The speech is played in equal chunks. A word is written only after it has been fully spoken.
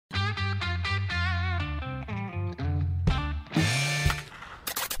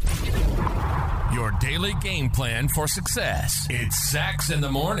daily game plan for success. It's Sachs in the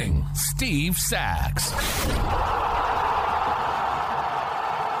Morning. Steve Sachs.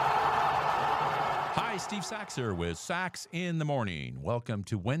 Hi, Steve Sachs here with Sachs in the Morning. Welcome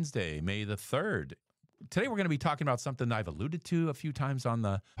to Wednesday, May the 3rd. Today we're going to be talking about something I've alluded to a few times on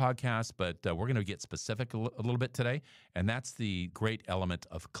the podcast, but we're going to get specific a little bit today, and that's the great element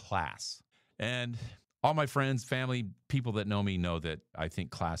of class. And all my friends, family, people that know me know that I think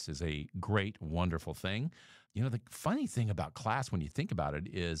class is a great, wonderful thing. You know, the funny thing about class when you think about it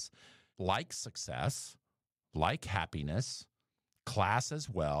is like success, like happiness, class as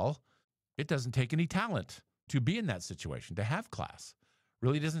well, it doesn't take any talent to be in that situation, to have class.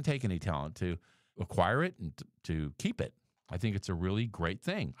 Really doesn't take any talent to acquire it and to keep it. I think it's a really great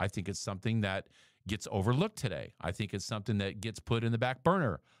thing. I think it's something that gets overlooked today. I think it's something that gets put in the back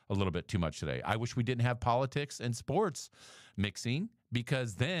burner a little bit too much today. I wish we didn't have politics and sports mixing,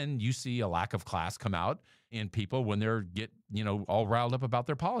 because then you see a lack of class come out in people when they're all riled up about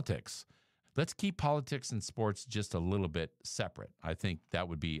their politics. Let's keep politics and sports just a little bit separate. I think that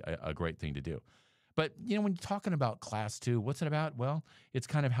would be a great thing to do. But, when you're talking about class too, what's it about? Well, it's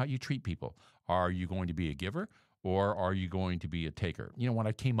kind of how you treat people. Are you going to be a giver or are you going to be a taker? When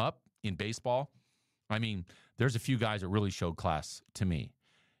I came up in baseball, there's a few guys that really showed class to me.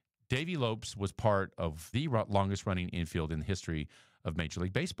 Davey Lopes was part of the longest running infield in the history of Major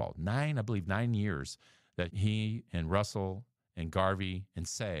League Baseball. 9 years that he and Russell and Garvey and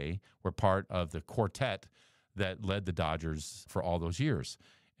Say were part of the quartet that led the Dodgers for all those years.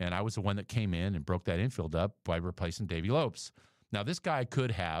 And I was the one that came in and broke that infield up by replacing Davey Lopes. Now, this guy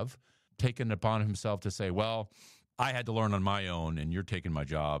could have taken it upon himself to say, well, I had to learn on my own and you're taking my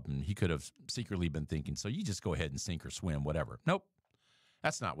job. And he could have secretly been thinking, so you just go ahead and sink or swim, whatever. Nope.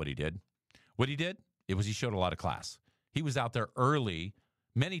 That's not what he did. What he did, he showed a lot of class. He was out there early,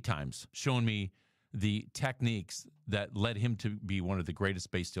 many times, showing me the techniques that led him to be one of the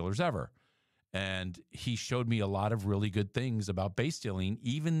greatest base stealers ever. And he showed me a lot of really good things about base stealing,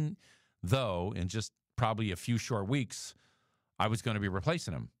 even though in just probably a few short weeks, I was going to be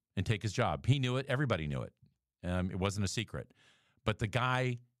replacing him and take his job. He knew it. Everybody knew it. It wasn't a secret. But the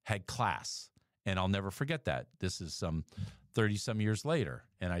guy had class, and I'll never forget that. This is some 30-some years later,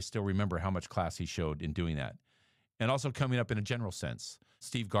 and I still remember how much class he showed in doing that. And also coming up in a general sense,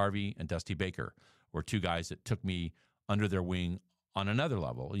 Steve Garvey and Dusty Baker were two guys that took me under their wing on another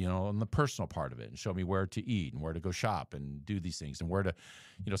level, on the personal part of it, and showed me where to eat and where to go shop and do these things and where to,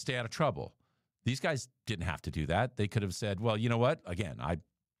 stay out of trouble. These guys didn't have to do that. They could have said, well, you know what? Again, I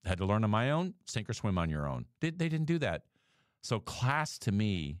had to learn on my own, sink or swim on your own. They didn't do that. So class to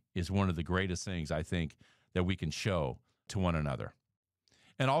me is one of the greatest things I think that we can show to one another.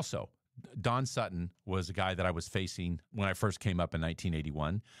 And also, Don Sutton was a guy that I was facing when I first came up in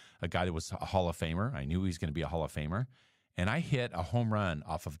 1981, a guy that was a Hall of Famer. I knew he was going to be a Hall of Famer. And I hit a home run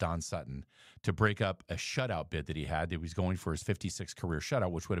off of Don Sutton to break up a shutout bid that he had. He was going for his 56th career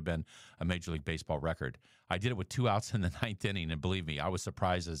shutout, which would have been a Major League Baseball record. I did it with 2 outs in the 9th inning, and believe me, I was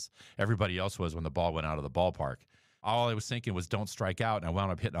surprised as everybody else was when the ball went out of the ballpark. All I was thinking was don't strike out, and I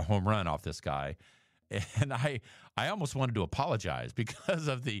wound up hitting a home run off this guy. And I almost wanted to apologize because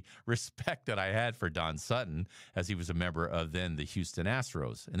of the respect that I had for Don Sutton, as he was a member of then the Houston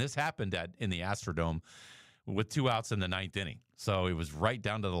Astros. And this happened in the Astrodome with 2 outs in the 9th inning. So it was right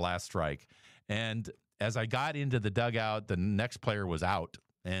down to the last strike. And as I got into the dugout, the next player was out.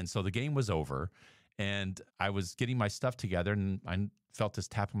 And so the game was over. And I was getting my stuff together, and I felt this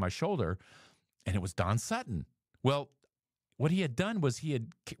tap on my shoulder, and it was Don Sutton. Well, what he had done was he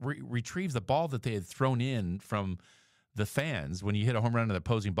had retrieved the ball that they had thrown in from the fans. When you hit a home run in the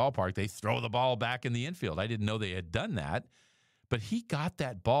opposing ballpark, they throw the ball back in the infield. I didn't know they had done that. But he got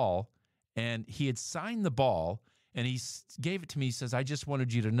that ball, and he had signed the ball, and he gave it to me. He says, I just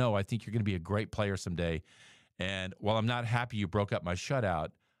wanted you to know I think you're going to be a great player someday. And while I'm not happy you broke up my shutout,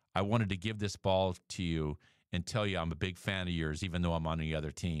 I wanted to give this ball to you and tell you I'm a big fan of yours, even though I'm on the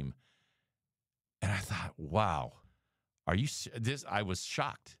other team. And I thought, wow, are you this? I was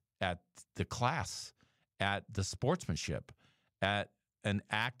shocked at the class, at the sportsmanship, at an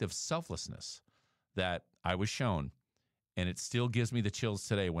act of selflessness that I was shown. And it still gives me the chills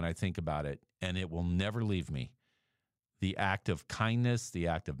today when I think about it, and it will never leave me. The act of kindness, the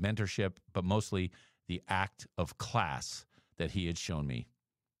act of mentorship, but mostly the act of class that he had shown me.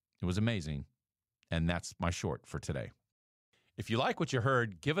 It was amazing, and that's my short for today. If you like what you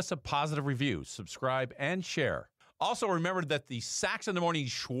heard, give us a positive review, subscribe, and share. Also, remember that the Sachs in the Morning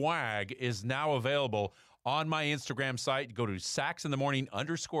swag is now available on my Instagram site. Go to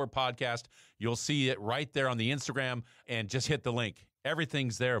SachsInTheMorning_podcast. You'll see it right there on the Instagram, and just hit the link.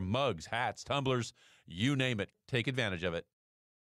 Everything's there, mugs, hats, tumblers, you name it. Take advantage of it.